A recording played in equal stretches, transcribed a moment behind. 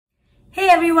Hey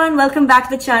everyone, welcome back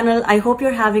to the channel. I hope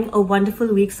you're having a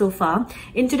wonderful week so far.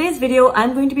 In today's video,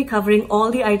 I'm going to be covering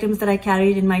all the items that I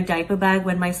carried in my diaper bag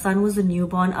when my son was a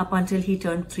newborn up until he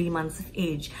turned 3 months of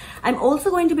age. I'm also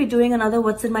going to be doing another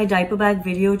what's in my diaper bag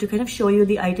video to kind of show you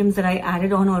the items that I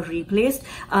added on or replaced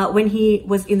when he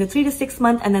was in the 3 to 6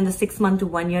 month and then the 6 month to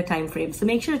 1 year time frame. So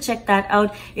make sure to check that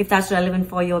out if that's relevant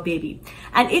for your baby.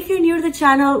 And if you're new to the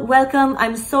channel, welcome.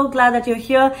 I'm so glad that you're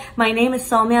here. My name is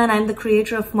Soumya and I'm the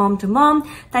creator of Mom to Mom.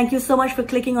 Thank you so much for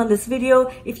clicking on this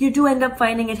video. If you do end up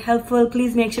finding it helpful,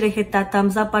 please make sure to hit that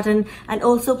thumbs up button and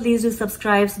also please do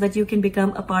subscribe so that you can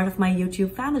become a part of my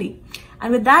YouTube family.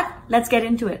 And with that, let's get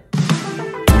into it.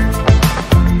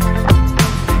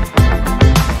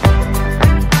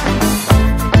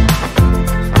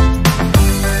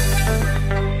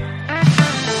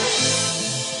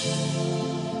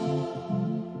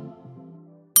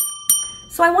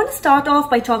 So I want to start off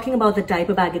by talking about the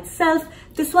diaper bag itself.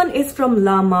 This one is from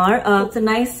La Mar. It's a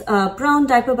nice brown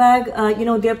diaper bag.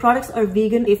 Their products are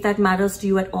vegan if that matters to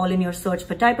you at all in your search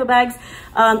for diaper bags.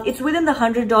 It's within the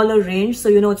 $100 range. So,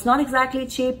 it's not exactly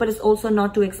cheap, but it's also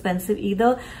not too expensive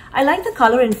either. I like the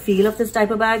color and feel of this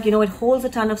diaper bag. It holds a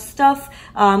ton of stuff.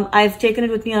 I've taken it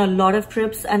with me on a lot of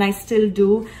trips and I still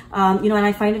do, and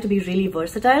I find it to be really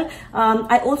versatile.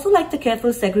 I also like the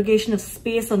careful segregation of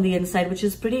space on the inside, which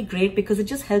is pretty great because it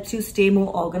just helps you stay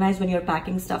more organized when you're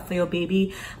packing stuff for your baby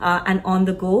and on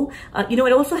the go. It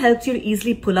also helps you to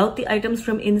easily pull out the items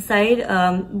from inside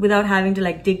without having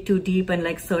to dig too deep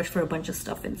and search for a bunch of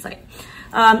stuff inside.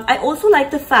 I also like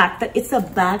the fact that it's a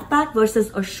backpack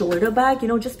versus a shoulder bag,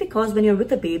 just because when you're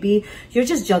with a baby, you're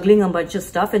just juggling a bunch of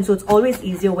stuff. And so it's always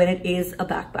easier when it is a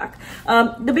backpack.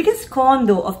 The biggest con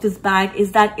though of this bag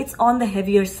is that it's on the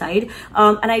heavier side.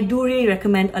 And I do really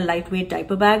recommend a lightweight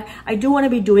diaper bag. I do want to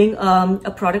be doing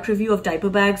a product review of diaper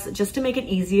bags just to make it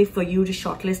easier for you to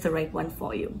shortlist the right one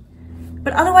for you.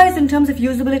 But otherwise, in terms of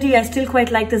usability, I still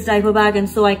quite like this diaper bag and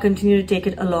so I continue to take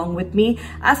it along with me.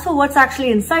 As for what's actually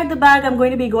inside the bag, I'm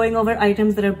going to be going over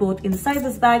items that are both inside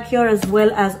this bag here as well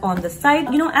as on the side.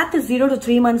 At the 0 to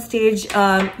 3 month stage,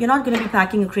 you're not going to be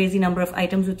packing a crazy number of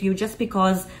items with you just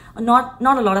because not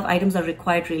a lot of items are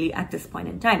required really at this point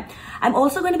in time. I'm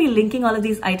also going to be linking all of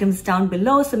these items down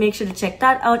below, so make sure to check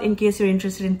that out in case you're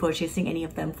interested in purchasing any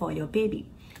of them for your baby.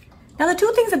 Now, the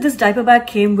two things that this diaper bag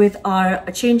came with are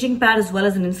a changing pad as well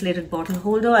as an insulated bottle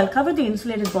holder. I'll cover the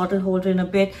insulated bottle holder in a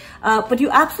bit, but you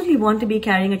absolutely want to be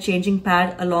carrying a changing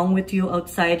pad along with you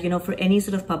outside, for any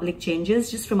sort of public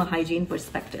changes, just from a hygiene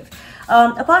perspective.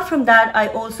 Apart from that, I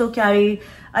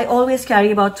always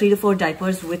carry about 3 to 4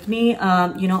 diapers with me.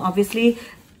 Obviously,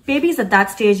 babies at that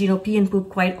stage, pee and poop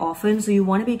quite often. So you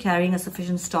want to be carrying a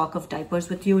sufficient stock of diapers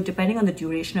with you, depending on the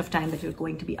duration of time that you're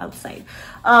going to be outside.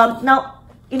 Now,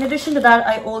 in addition to that,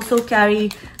 I also carry,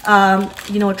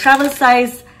 travel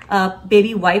size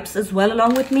baby wipes as well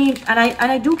along with me. And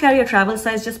I do carry a travel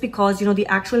size just because, the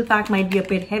actual pack might be a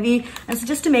bit heavy. And so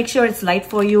just to make sure it's light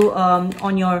for you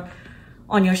on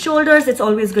your shoulders, it's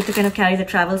always good to kind of carry the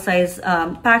travel size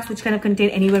packs, which kind of contain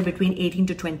anywhere between 18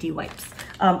 to 20 wipes.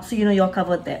 So, you're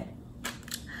covered there.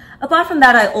 Apart from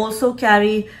that, I also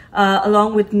carry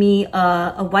along with me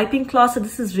a wiping cloth. So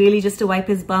this is really just to wipe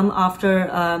his bum after,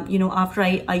 after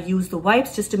I use the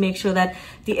wipes, just to make sure that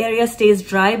the area stays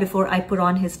dry before I put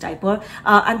on his diaper.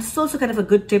 And it's also kind of a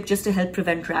good tip just to help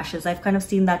prevent rashes. I've kind of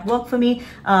seen that work for me,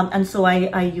 and so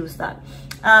I use that.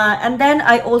 And then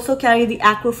I also carry the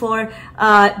Aquaphor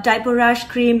diaper rash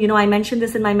cream. I mentioned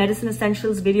this in my medicine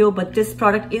essentials video, but this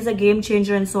product is a game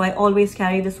changer, and so I always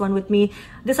carry this one with me.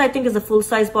 This I think is a full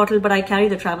size bottle, but I carry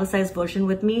the travel size version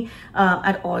with me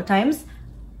at all times.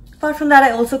 Apart from that,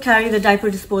 I also carry the diaper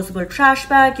disposable trash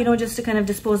bag, just to kind of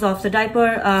dispose off the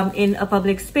diaper in a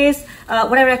public space.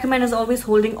 What I recommend is always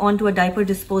holding on to a diaper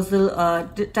disposal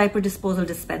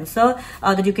dispenser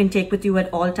that you can take with you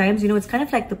at all times. It's kind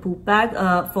of like the poop bag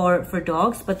for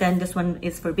dogs, but then this one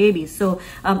is for babies. So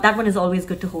that one is always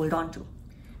good to hold on to.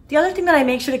 The other thing that I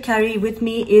make sure to carry with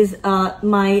me is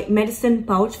my medicine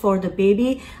pouch for the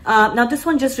baby. Now this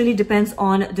one just really depends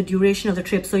on the duration of the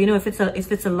trip. So, if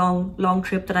it's a long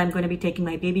trip that I'm going to be taking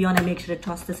my baby on, I make sure to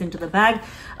toss this into the bag.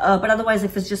 But otherwise,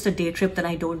 if it's just a day trip, then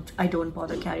I don't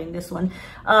bother carrying this one.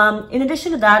 In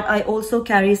addition to that, I also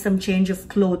carry some change of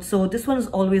clothes. So this one is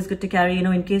always good to carry,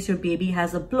 in case your baby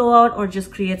has a blowout or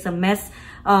just creates a mess.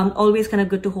 Always kind of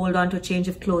good to hold on to a change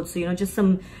of clothes. So, just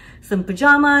some some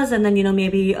pajamas, and then, you know,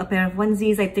 maybe a pair of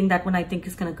onesies. I think that one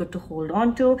is kind of good to hold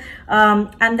on to.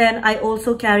 And then I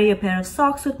also carry a pair of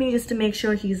socks with me just to make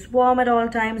sure he's warm at all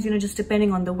times, you know, just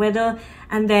depending on the weather.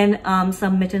 And then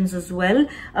some mittens as well.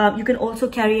 You can also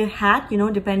carry a hat, you know,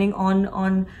 depending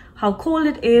on how cold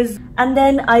it is. And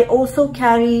then I also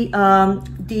carry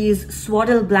these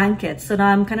swaddle blankets. So now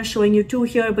I'm kind of showing you two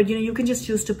here, but you know, you can just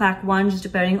choose to pack one just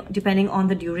depending on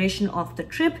the duration of the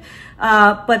trip.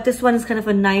 But this one is kind of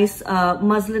a nice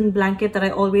muslin blanket that I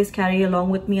always carry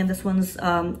along with me, and this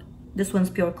one's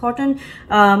pure cotton.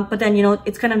 But then, you know,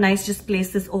 it's kind of nice just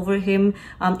place this over him,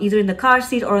 either in the car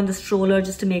seat or on the stroller,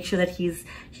 just to make sure that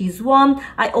he's warm.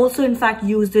 I also in fact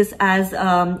use this as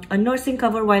a nursing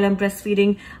cover while I'm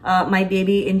breastfeeding my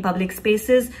baby in public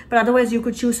spaces. But otherwise you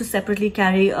could choose to separately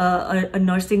carry a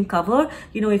nursing cover,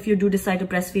 you know, if you do decide to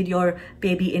breastfeed your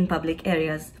baby in public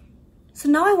areas. So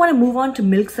now I want to move on to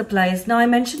milk supplies. Now I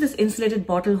mentioned this insulated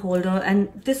bottle holder, and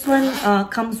this one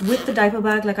comes with the diaper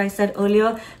bag. Like I said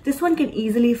earlier, this one can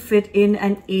easily fit in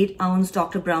an 8-ounce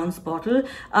Dr. Brown's bottle.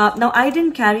 Now I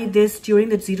didn't carry this during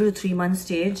the 0 to 3 month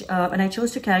stage, and I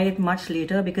chose to carry it much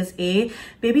later because A,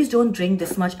 babies don't drink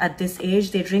this much at this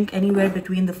age. They drink anywhere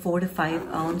between the 4 to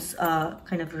 5 ounce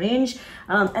kind of range.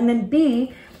 And then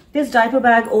B, this diaper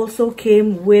bag also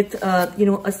came with, you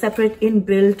know, a separate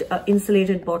inbuilt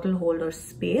insulated bottle holder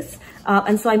space.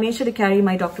 And so I made sure to carry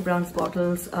my Dr. Brown's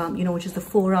bottles, you know, which is the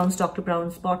 4-ounce Dr.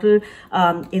 Brown's bottle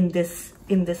in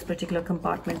this particular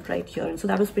compartment right here. And so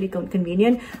that was pretty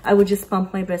convenient. I would just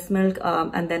pump my breast milk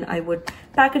and then I would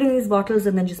pack it in these bottles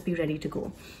and then just be ready to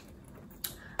go.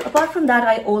 Apart from that,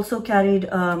 I also carried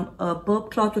a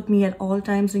burp cloth with me at all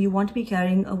times. So you want to be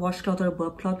carrying a washcloth or a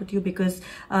burp cloth with you because,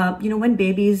 you know, when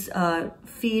babies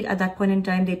feed at that point in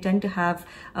time, they tend to have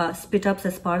spit ups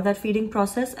as part of that feeding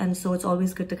process. And so it's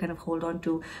always good to kind of hold on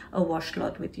to a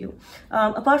washcloth with you.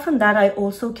 Apart from that, I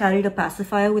also carried a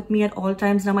pacifier with me at all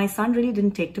times. Now, my son really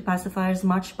didn't take to pacifiers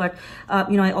much, but,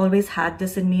 you know, I always had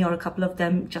this in me or a couple of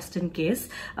them just in case.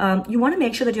 You want to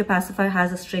make sure that your pacifier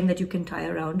has a string that you can tie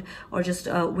around or just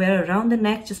wear around the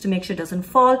neck just to make sure it doesn't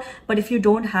fall. But if you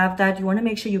don't have that, you want to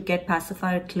make sure you get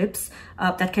pacifier clips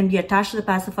that can be attached to the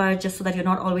pacifier just so that you're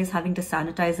not always having to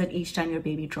sanitize it each time your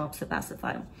baby drops the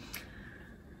pacifier.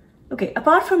 Okay,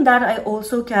 apart from that, I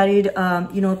also carried,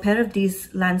 you know, a pair of these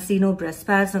Lancino breast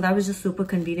pads. Now that was just super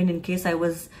convenient in case I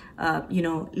was, you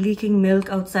know, leaking milk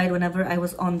outside whenever I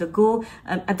was on the go.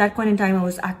 At that point in time, I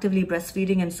was actively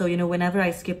breastfeeding. And so, you know, whenever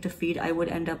I skipped a feed, I would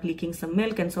end up leaking some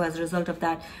milk. And so as a result of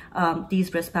that, these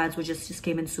breast pads would just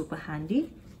came in super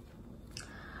handy.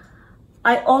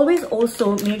 I always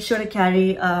also made sure to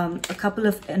carry a couple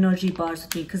of energy bars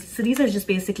with me because so these are just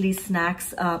basically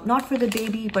snacks, not for the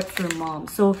baby, but for mom.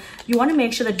 So you want to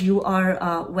make sure that you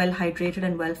are well hydrated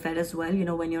and well fed as well, you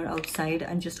know, when you're outside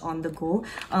and just on the go.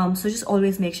 So just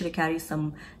always make sure to carry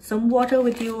some water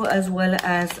with you as well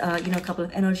as, you know, a couple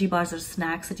of energy bars or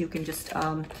snacks that you can just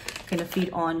kind of feed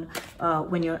on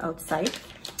when you're outside.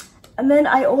 And then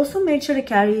I also made sure to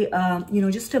carry, you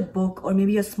know, just a book or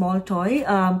maybe a small toy,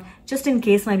 just in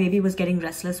case my baby was getting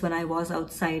restless when I was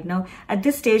outside. Now, at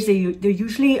this stage, they're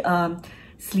usually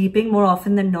sleeping more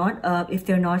often than not if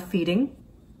they're not feeding.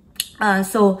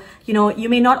 So, you know, you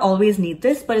may not always need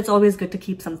this, but it's always good to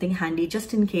keep something handy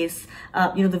just in case,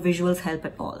 you know, the visuals help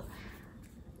at all.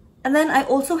 And then I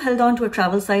also held on to a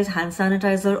travel size hand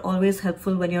sanitizer, always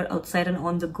helpful when you're outside and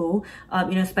on the go,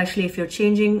 you know, especially if you're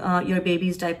changing your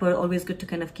baby's diaper, always good to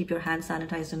kind of keep your hands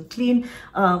sanitized and clean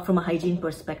from a hygiene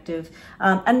perspective.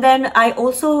 And then I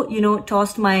also, you know,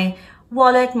 tossed my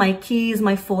wallet, my keys,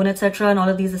 my phone, etc., and all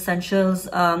of these essentials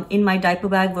in my diaper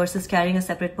bag versus carrying a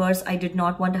separate purse. I did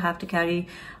not want to have to carry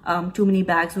too many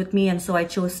bags with me, and so I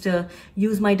chose to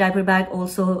use my diaper bag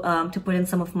also to put in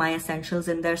some of my essentials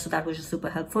in there, so that was just super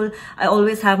helpful. I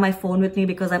always have my phone with me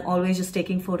because I'm always just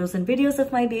taking photos and videos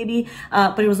of my baby,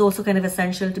 but it was also kind of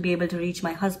essential to be able to reach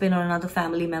my husband or another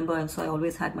family member, and so I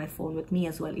always had my phone with me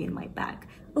as well in my bag.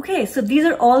 Okay, so these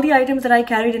are all the items that I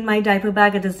carried in my diaper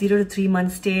bag at the 0 to 3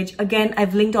 month stage. Again,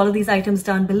 I've linked all of these items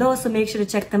down below, so make sure to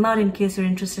check them out in case you're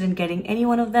interested in getting any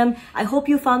one of them. I hope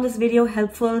you found this video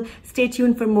helpful. Stay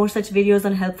tuned for more such videos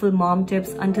on helpful mom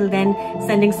tips. Until then,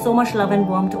 sending so much love and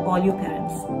warmth to all you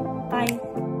parents. Bye.